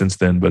pivoted since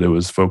then, but it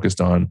was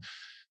focused on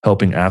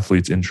helping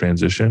athletes in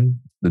transition,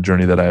 the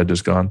journey that I had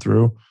just gone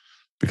through,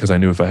 because I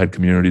knew if I had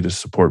community to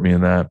support me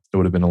in that, it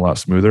would have been a lot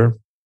smoother.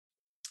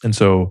 And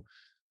so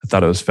I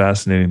thought it was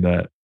fascinating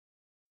that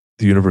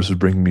the universe was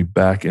bringing me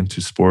back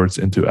into sports,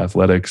 into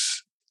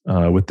athletics,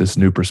 with this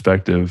new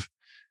perspective.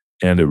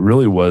 And it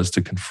really was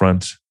to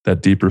confront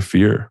that deeper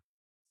fear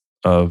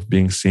of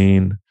being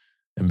seen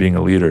and being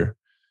a leader.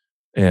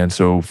 And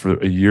so for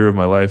a year of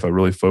my life, I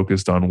really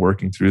focused on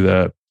working through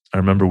that. I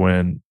remember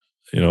when,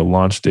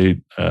 launch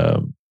date,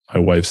 my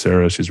wife,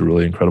 Sarah, she's a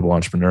really incredible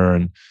entrepreneur.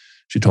 And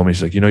she told me,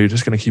 she's like, you're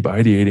just going to keep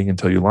ideating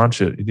until you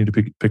launch it. You need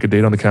to pick a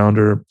date on the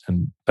calendar,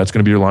 and that's going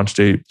to be your launch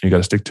date. You got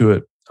to stick to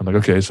it. I'm like,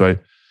 okay. So I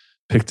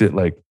picked it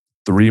like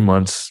 3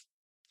 months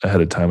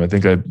ahead of time. I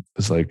think it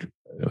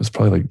was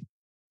probably like,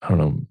 I don't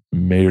know,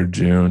 May or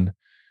June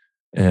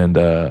and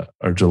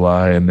or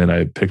July. And then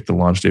I picked the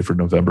launch date for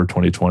November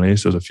 2020.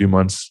 So it was a few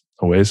months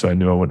away. So I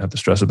knew I wouldn't have to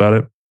stress about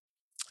it.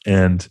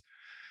 And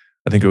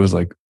I think it was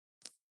like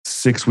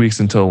 6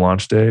 weeks until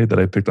launch day that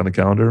I picked on the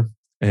calendar.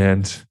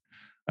 And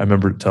I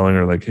remember telling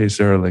her like, hey,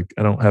 Sarah, like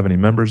I don't have any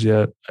members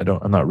yet.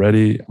 I'm not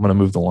ready. I'm going to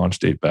move the launch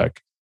date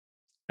back.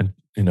 And,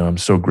 I'm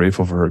so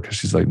grateful for her because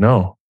she's like,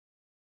 no,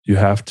 you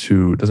have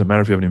to, it doesn't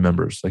matter if you have any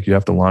members. Like you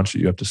have to launch it.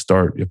 You have to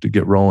start. You have to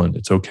get rolling.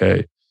 It's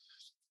okay.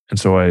 And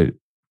so I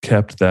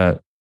kept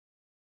that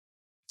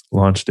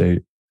launch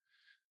date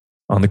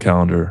on the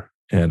calendar.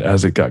 And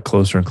as it got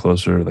closer and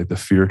closer, like the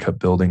fear kept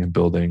building and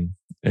building.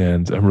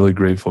 And I'm really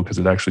grateful because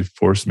it actually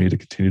forced me to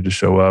continue to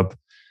show up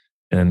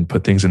and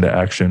put things into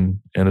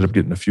action. Ended up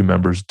getting a few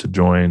members to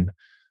join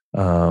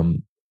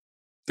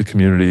the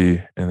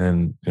community. And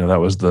then, that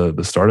was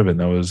the start of it. And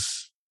that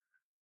was,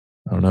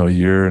 I don't know, a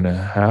year and a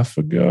half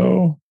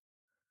ago,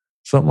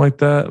 something like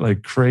that,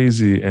 like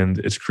crazy. And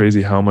it's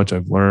crazy how much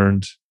I've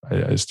learned.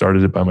 I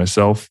started it by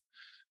myself.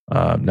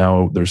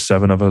 Now there's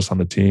 7 of us on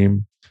the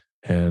team,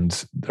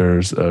 and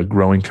there's a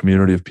growing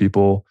community of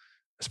people,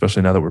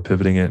 especially now that we're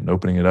pivoting it and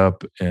opening it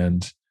up.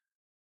 And,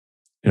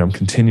 I'm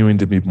continuing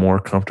to be more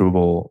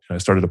comfortable. I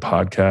started a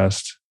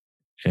podcast,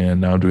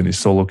 and now I'm doing these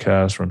solo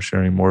casts where I'm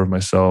sharing more of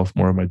myself,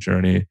 more of my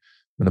journey. I'm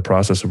in the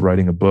process of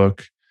writing a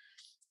book.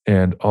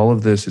 And all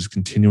of this is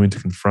continuing to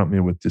confront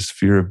me with this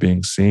fear of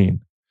being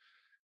seen.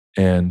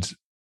 And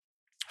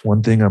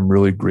one thing I'm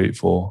really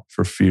grateful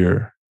for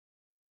fear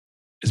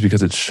is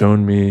because it's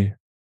shown me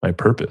my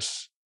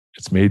purpose.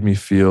 It's made me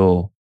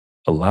feel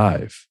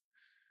alive.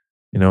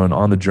 And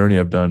on the journey,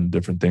 I've done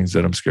different things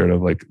that I'm scared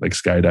of, like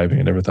skydiving.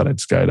 I never thought I'd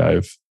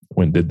skydive.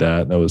 Went and did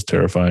that. That was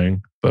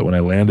terrifying. But when I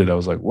landed, I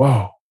was like,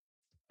 whoa,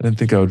 I didn't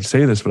think I would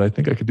say this, but I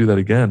think I could do that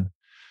again.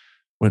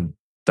 Went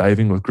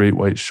diving with great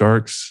white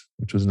sharks,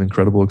 which was an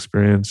incredible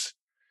experience.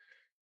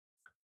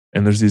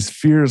 And there's these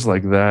fears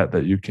like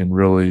that you can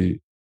really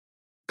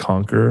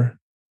conquer,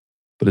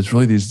 but it's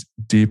really these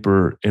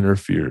deeper inner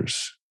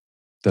fears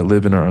that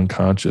live in our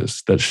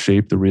unconscious that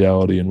shape the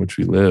reality in which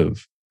we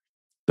live.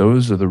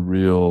 Those are the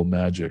real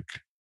magic.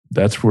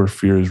 That's where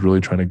fear is really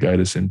trying to guide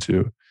us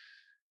into.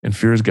 And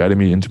fear is guiding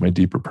me into my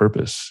deeper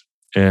purpose.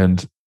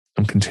 And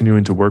I'm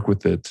continuing to work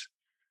with it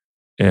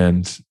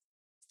and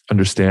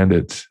understand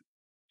it.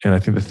 And I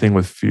think the thing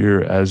with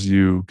fear, as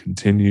you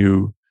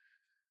continue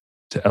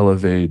to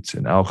elevate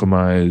and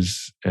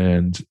alchemize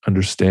and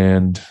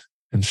understand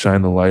and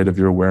shine the light of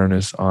your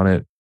awareness on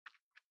it,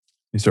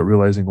 you start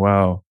realizing,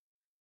 wow,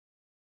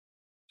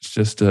 it's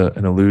just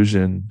an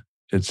illusion.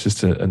 It's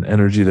just an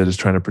energy that is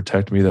trying to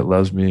protect me, that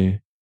loves me.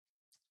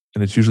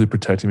 And it's usually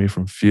protecting me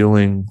from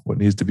feeling what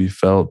needs to be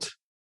felt.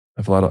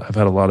 I've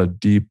had a lot of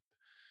deep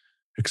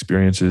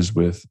experiences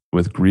with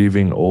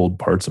grieving old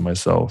parts of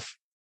myself.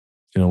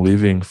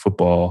 Leaving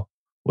football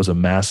was a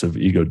massive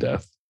ego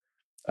death.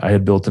 I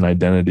had built an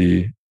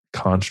identity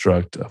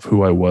construct of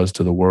who I was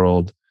to the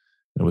world.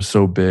 It was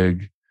so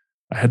big.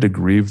 I had to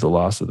grieve the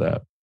loss of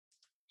that.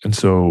 And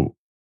so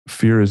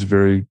fear is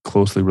very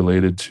closely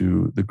related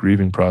to the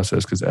grieving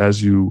process, because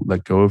as you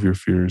let go of your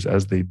fears,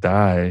 as they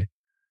die,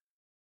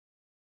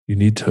 you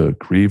need to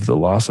grieve the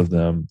loss of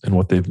them and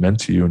what they've meant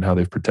to you and how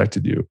they've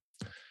protected you.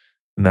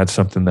 And that's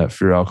something that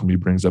Fear Alchemy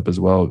brings up as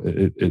well.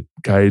 It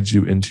guides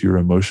you into your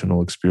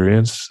emotional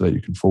experience so that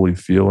you can fully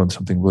feel, and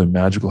something really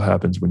magical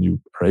happens when you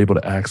are able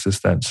to access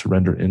that and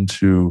surrender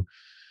into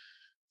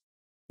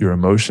your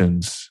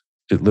emotions.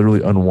 It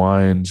literally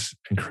unwinds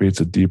and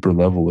creates a deeper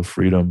level of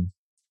freedom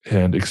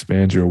and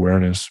expands your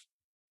awareness.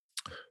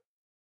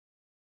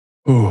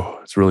 Oh,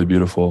 it's really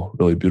beautiful,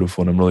 really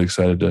beautiful. And I'm really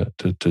excited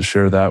to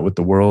share that with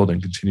the world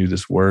and continue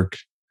this work.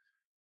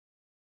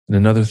 And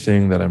another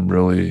thing that I'm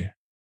really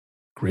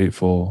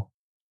grateful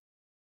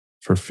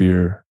for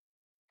fear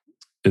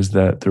is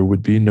that there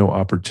would be no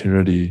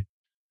opportunity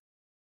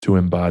to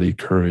embody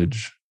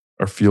courage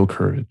or feel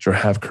courage or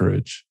have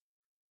courage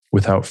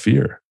without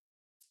fear.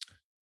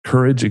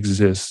 Courage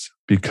exists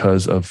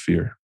because of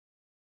fear.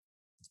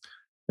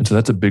 And so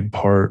that's a big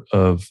part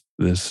of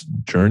this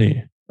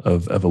journey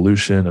of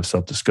evolution, of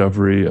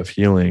self-discovery, of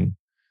healing,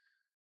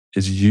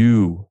 is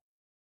you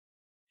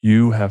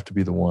have to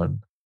be the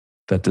one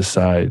that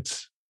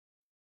decides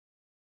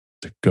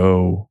to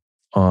go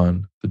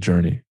on the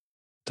journey,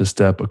 to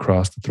step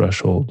across the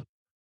threshold,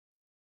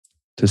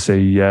 to say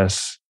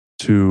yes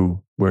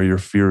to where your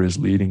fear is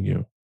leading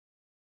you,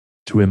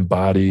 to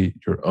embody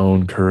your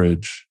own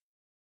courage.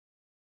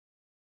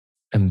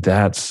 And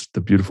that's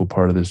the beautiful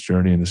part of this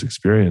journey and this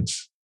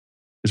experience,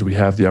 is we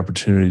have the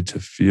opportunity to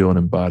feel and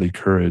embody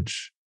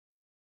courage.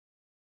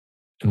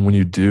 And when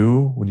you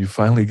do, when you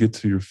finally get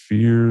to your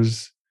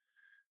fears,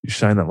 you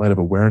shine that light of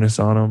awareness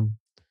on them,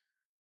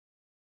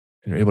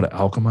 and you're able to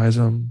alchemize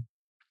them.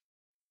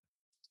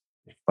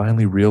 You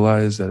finally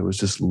realize that it was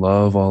just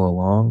love all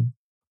along.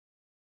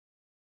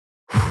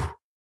 I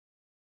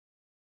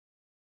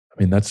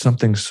mean, that's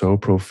something so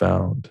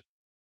profound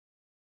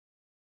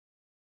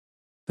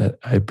that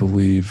I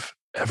believe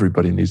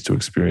everybody needs to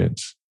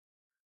experience.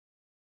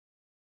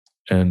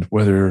 And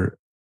whether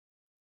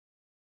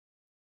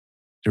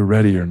you're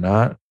ready or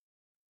not,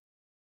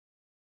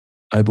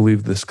 I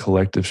believe this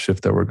collective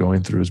shift that we're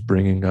going through is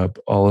bringing up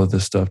all of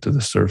this stuff to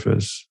the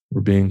surface. We're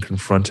being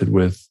confronted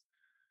with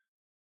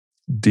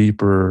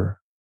deeper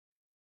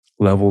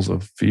levels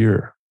of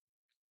fear.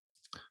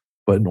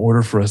 But in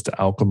order for us to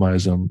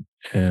alchemize them,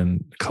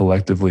 and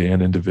collectively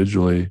and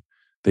individually,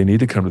 they need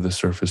to come to the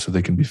surface so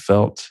they can be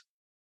felt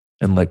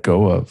and let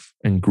go of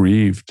and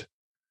grieved,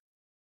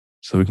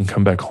 so we can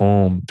come back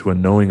home to a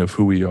knowing of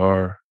who we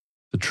are,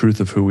 the truth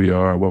of who we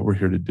are, what we're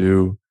here to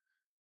do,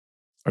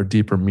 our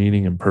deeper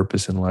meaning and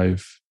purpose in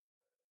life.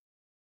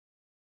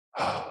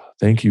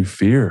 Thank you,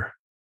 fear.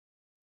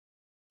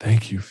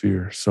 Thank you,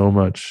 fear, so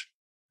much.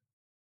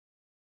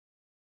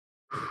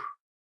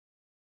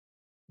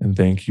 And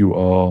thank you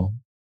all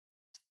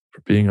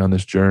for being on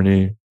this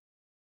journey.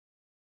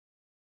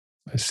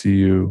 I see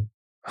you.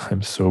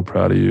 I'm so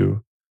proud of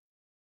you,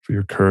 for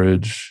your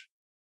courage,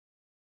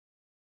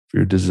 for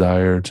your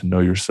desire to know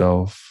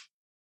yourself,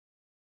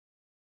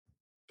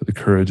 for the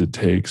courage it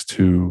takes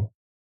to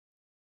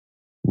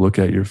look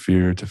at your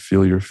fear, to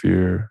feel your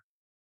fear.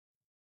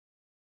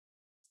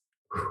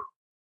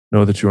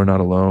 Know that you are not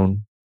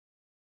alone.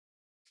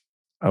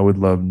 I would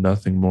love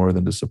nothing more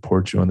than to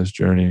support you on this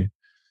journey.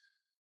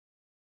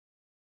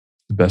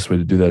 The best way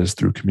to do that is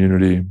through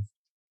community.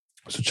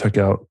 So check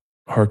out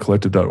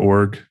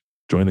heartcollective.org.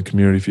 Join the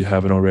community if you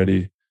haven't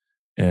already,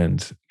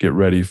 and get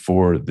ready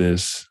for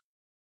this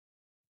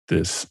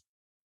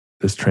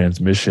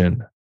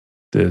transmission,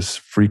 this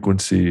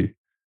frequency,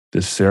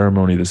 this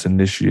ceremony, this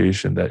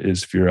initiation that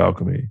is Fear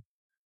Alchemy.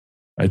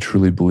 I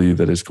truly believe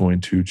that it's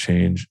going to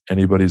change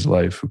anybody's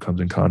life who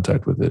comes in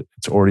contact with it.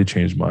 It's already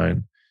changed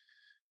mine.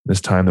 It's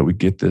time that we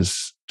get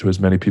this to as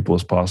many people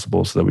as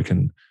possible so that we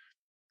can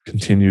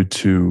continue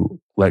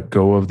to let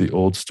go of the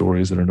old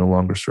stories that are no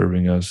longer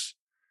serving us,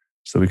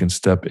 so we can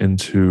step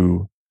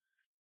into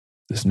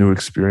this new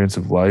experience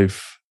of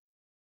life,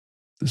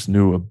 this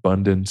new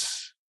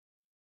abundance,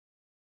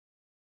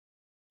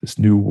 this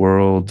new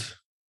world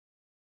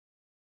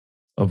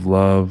of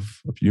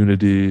love, of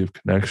unity, of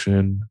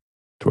connection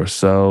to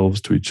ourselves,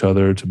 to each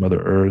other, to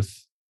Mother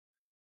Earth.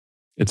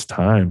 It's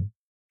time.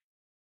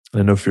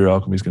 And I know Fear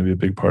Alchemy is going to be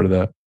a big part of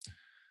that.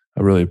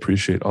 I really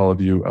appreciate all of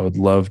you. I would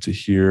love to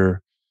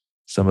hear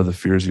some of the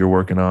fears you're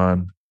working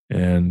on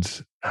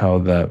and how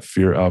that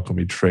Fear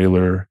Alchemy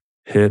trailer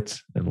hit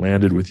and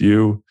landed with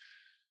you.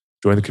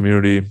 Join the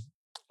community,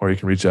 or you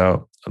can reach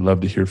out. I'd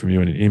love to hear from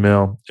you in an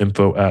email,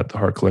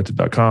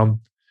 info@theheartcollective.com.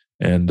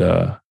 And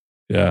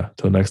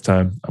till next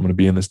time, I'm going to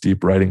be in this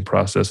deep writing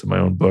process of my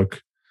own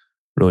book,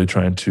 really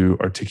trying to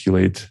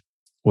articulate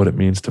what it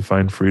means to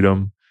find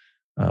freedom.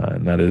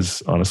 And that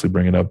is honestly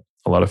bringing up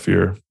a lot of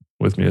fear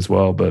with me as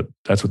well. But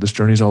that's what this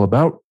journey is all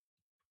about.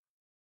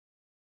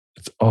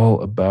 It's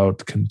all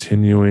about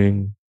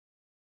continuing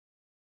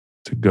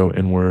to go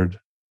inward,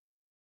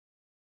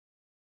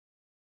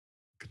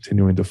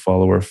 continuing to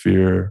follow our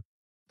fear,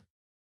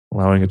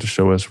 allowing it to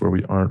show us where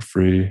we aren't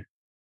free,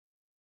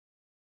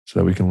 so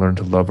that we can learn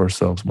to love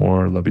ourselves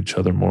more, love each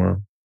other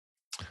more.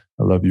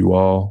 I love you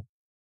all.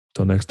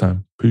 Till next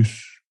time.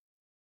 Peace.